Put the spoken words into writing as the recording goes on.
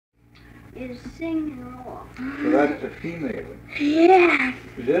is sing and roll. So that's the female. Yeah.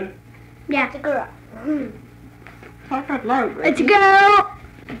 Is it? Yeah, it's a girl. Talk out loud, right? It's a girl.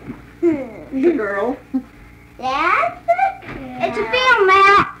 It's a girl. Yes. It's a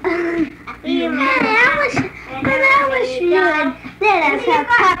female. A female. That was good. Then I have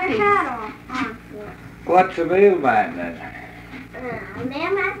puppies. What's a mailman then?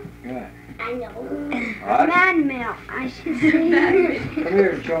 Mailman? Yeah. I know. What? Man-mail, I should say. Come here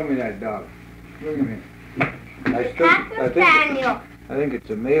and show me that dog. Look at me. I think it's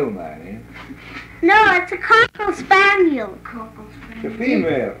a mailman, eh? No, it's a cocker spaniel. It's a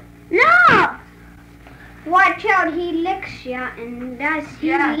female. No! Watch out, he licks you and does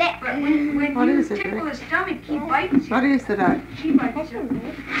he lick. But when What you is it, tickle Rick? his stomach, he bites you. What is it? She bites you.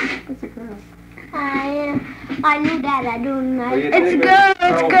 It's a girl. I knew that. I don't know. Are you It's a taking girl.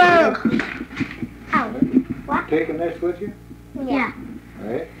 this It's a girl. Ow. What? Taking this with you? Yeah.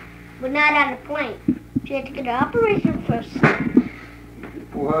 Right? But not on the plane. You have to get the operation first.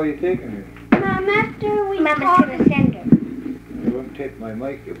 Well, how are you taking it? Mom, after we Mama's gonna send her. You won't take my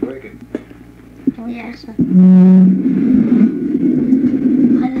mic, you'll break it. Yes.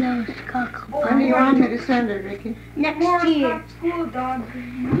 Hello, Cockle. When do you want me to send her, Ricky? Next More year. school dog.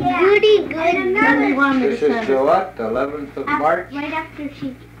 Yeah. Goody, good. When do you want me to This is send the her? what? The 11th of March? Right after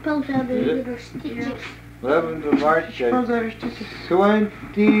she pulls out the Is it? little stitches. 11th of March Those at are stitches.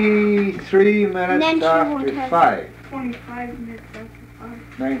 23 And then minutes she won't after have- 5. 25 minutes after 5.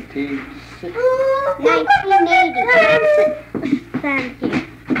 1960. 1980. Stand here.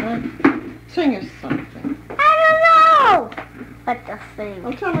 Sing us something. I don't know what to sing.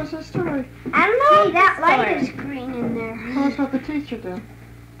 Well, tell us a story. I don't know. That light is green in there. Tell us what the teacher did.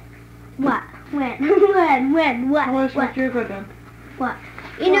 What? When? What? Tell us what you did.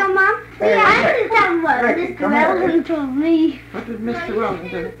 You know, Mom, Hey, I didn't tell what Ricky, Mr. come here, Weldon told me. What did Mr. Weldon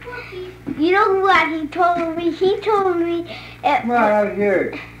do? You know what he told me? He told me. Come on out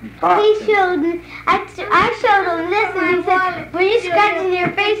here. Talk He to me. showed me. I showed him this, and he said, "When you scratching your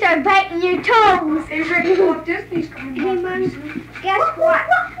face or biting your toes." Hey, Rick, Walt Disney's coming Hey, back Mom, pretty soon. guess what?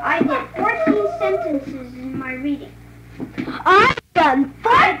 I did 14 sentences in my reading. I've done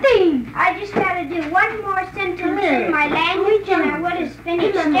 14! I just got to do one more sentence in my language and I would have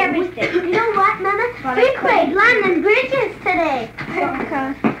finished everything. You know what, Mama? We played London Bridges today.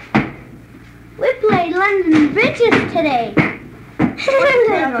 We played London Bridges today.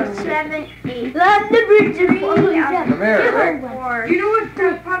 7, 8. London Bridges. Come here, Rick. You know what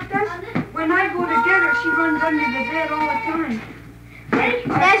Pop does? When I go to get her, she runs under the bed all the time. I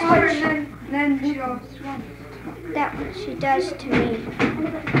That's call her what and then she'll swim. That's what she does to me.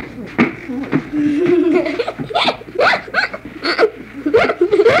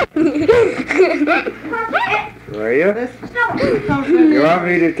 Were you? This You want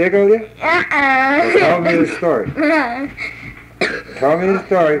me to tickle you? Well, tell me the story. Tell me the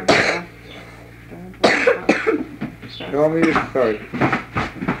story. Tell me the story.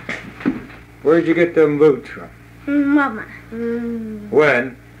 Where'd you get them boots from? Mama.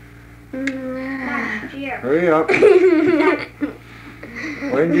 When? Last year. Hurry up.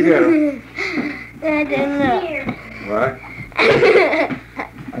 When'd you get them? I don't know. What?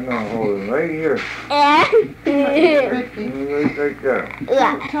 I'm gonna hold them right here. Ricky, Right there.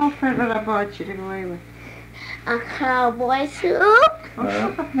 Yeah. tell Fred what I bought you to go away with. A cowboy suit. Oh,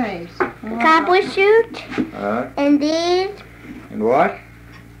 look up names. Cowboy suit. And these. And what?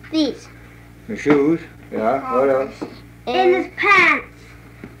 These. The shoes. Yeah. What else? And his pants.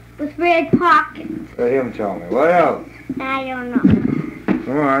 With red pockets. Let him tell me. What else? I don't know.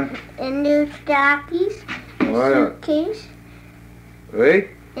 Come on. And new stockies. What else? Suitcase. Wait.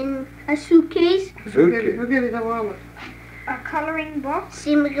 And a suitcase. Suitcase. We'll give you the wallet. A coloring book?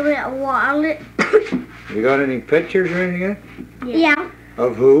 See me give me a wallet. You got any pictures or anything yet? Yeah.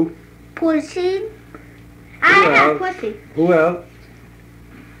 Of who? Pussy. I have pussy. Who else?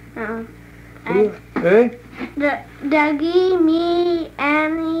 Who? Hey? Dougie, me,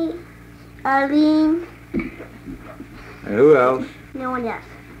 Annie, Arlene. And who else? No one else.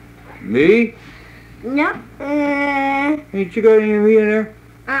 Me? No. Ain't you got any of me in there?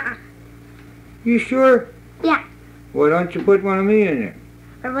 You sure? Yeah. Why don't you put one of me in there?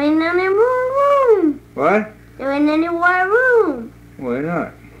 There ain't any more room. What? There ain't any more room. Why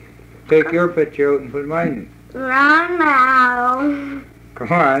not? Take your picture out and put mine in. Run now.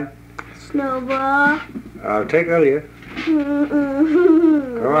 Come on. Snowball. I'll take all of you.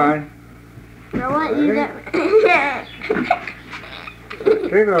 Come on. I want you to...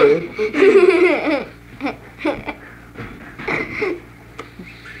 Take all of you.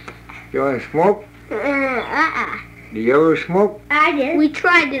 You want to smoke? Do you ever smoke? I did. We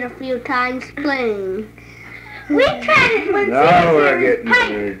tried it a few times playing. We tried it when Now we're getting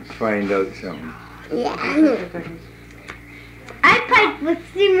to find out something. Yeah. I piped with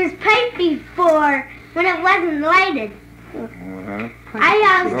Siemens pipe before when it wasn't lighted. Uh-huh.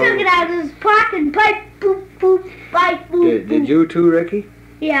 I took it out of his pocket and pipe, boop, boop, pipe, boop, Did you too, Ricky?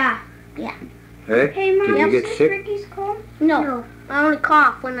 Yeah. Hey? Hey, Mom, Did you get is sick? Ricky's cold? No. I only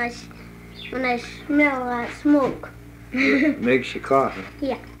cough when I smell that smoke. Makes you cough.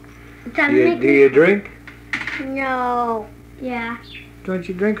 It Do doesn't you, make do me... you drink? No. Yeah. Don't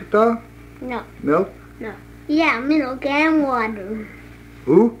you drink at all? No. Milk? Yeah, milk and water.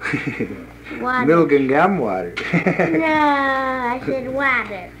 Who? Water. Milk and gum water. No, I said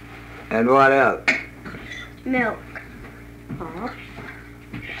water. And what else? Milk.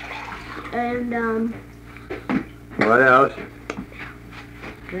 And, What else?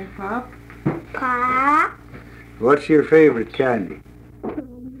 Drink pop. pop. What's your favorite candy?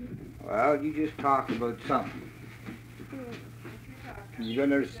 Well, you just talked about something. You're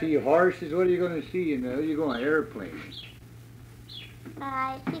gonna see horses? What are you gonna see? Are you going airplanes?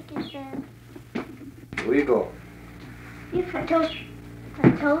 I think it's We go. a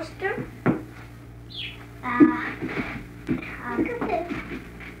toaster. Look at this.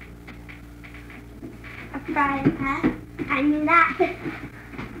 A frying pan. I mean that.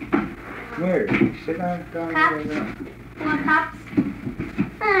 Where? Sit down. Cups. 4 cups.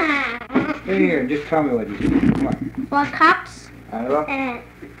 Stay here and just tell me what you see. Come on. 4 cups. Angela? And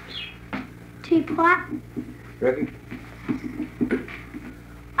teapot. Ricky?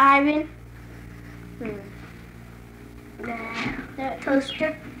 Iron. The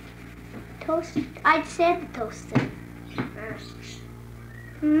toaster. Toast. I'd say the toaster.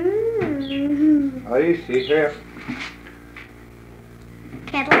 Oh, you see here.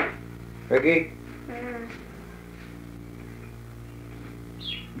 Kettle. Ricky?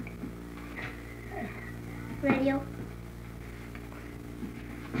 Radio.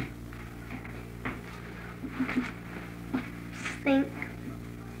 Sink.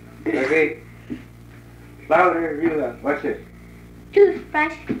 Ricky? Louder, real loud. What's this?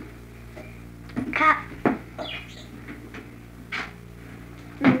 Toothbrush. Cup.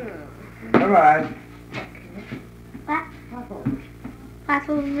 Come on. What?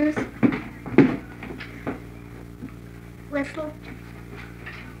 Leftovers. Whistle.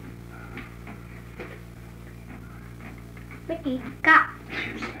 Mickey. Cup.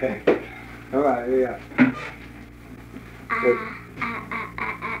 Come on, yeah.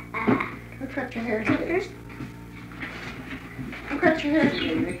 Cut your hair. Clippers. Cut your hair,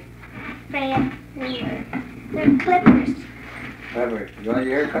 baby. Fred. They're clippers. Clever. You want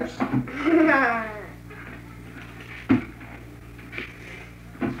your haircut?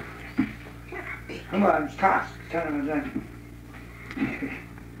 Come on, toss. Tell him done.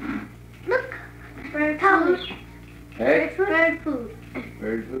 Look. Bird food. Hey? Bird food.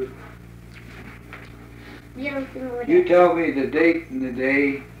 Bird food. You don't know what You tell me the date and the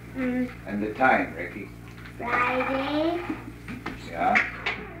day Mm, and the time, Ricky. Friday. Yeah?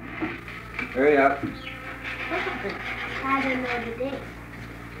 Hurry up. I don't know the date.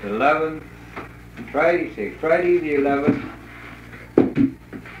 11. Friday, say Friday the 11th,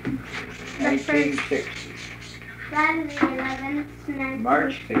 1960. Friday the 11th, 1960.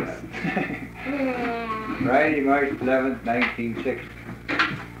 March the 11th. Friday, March 11th, 1960.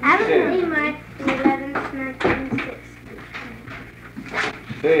 I don't see March the 11th, 1960.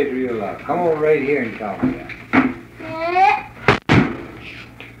 Say it real loud. Come over right here and tell me that.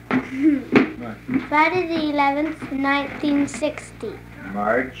 Friday the 11th, 1960.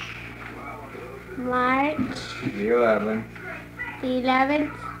 March March the 11th, the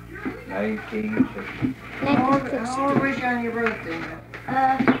 11th, 1960. How old was you on your birthday?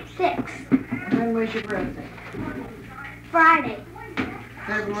 6. When was your birthday? Friday.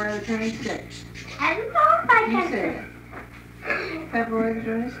 February the 26th. I don't know if I You can say it. February the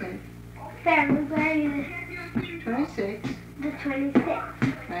 26th. February 26th, the 26th,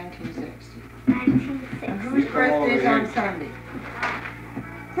 1960. And 1960. whose birthday is on Sunday?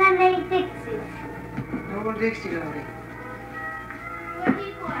 Sunday Dixie's. What will Dixie gonna be?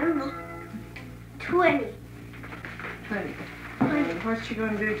 I don't know. 20. 20. What's she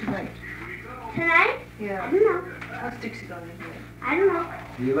gonna do tonight? Tonight? I Yeah. don't know. What's Dixie gonna do? I don't know.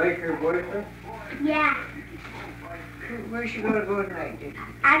 Do you like your boyfriend? Yeah. Where's she gonna go tonight, Dixie?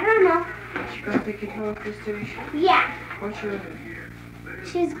 I don't know. She gonna take you to the station? Yeah. What's she gonna do?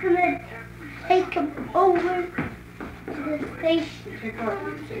 She's gonna take him over to the station. Take off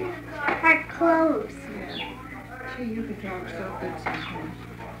the station. Her clothes. Yeah. Gee, you can talk so good sometimes.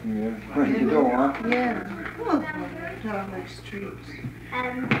 Yeah. You don't want? Yeah. Oh, Catholic streets.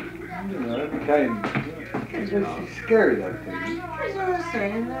 You know, every time, she's scared of that thing. That's what I'm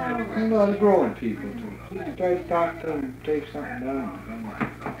saying. A lot of growing people, too. You try to talk to them, take something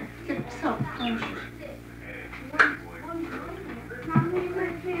down. Get self-conscious.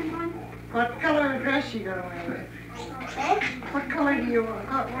 What color of dress you gonna wear? What color do you want?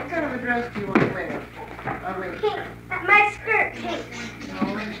 What kind of a dress do you want to wear? Pink. My skirt, pink.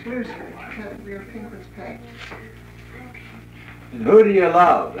 No, it's blue skirt. Your pink was packed. And who do you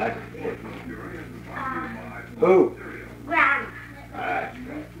love? That's it. Who? Grandma. That's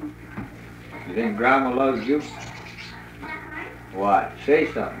good. You think Grandma loves you? What?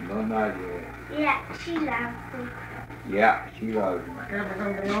 Say something. Don't nod your head. Yeah, she loves me. Yeah, she loves you. You're ever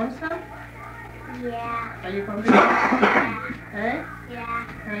going to be lonesome? Yeah. Are you going to be lonesome? Hey? Yeah.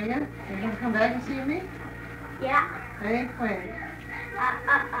 Are you? Are you going to come back and see me? Yeah. Hey? When?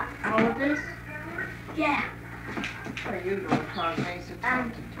 All of this? Yeah. What are you doing, Tom? Nice to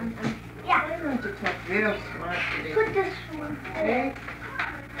talk to. Yeah. You're going to talk real smart today. Put this one Hey?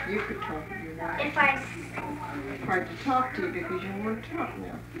 You could talk if you want. if I... It's hard to talk to you because you won't talk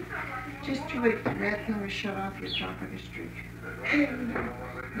now. Just you wait till that thing was shut off, you talk like a streak.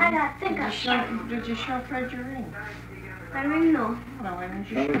 I gotta think of something. Did you show Fred your ring? I don't know. No, why didn't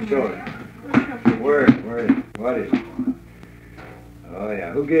you Let me show show me? it. Where? What is it? Oh,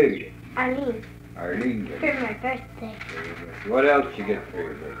 yeah. Who gave you it? Arlene, Arlene gave for it. my birthday. What else you get for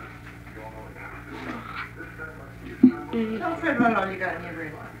your birthday? Tell Fred what all you got in your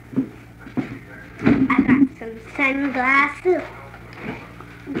ring. I got some sunglasses,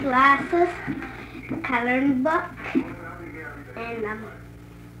 coloring book, and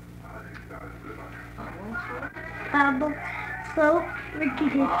bubble soap,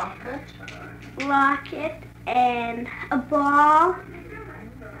 locket, and a ball,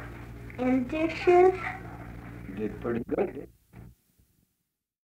 and dishes. You did pretty good, didn't you?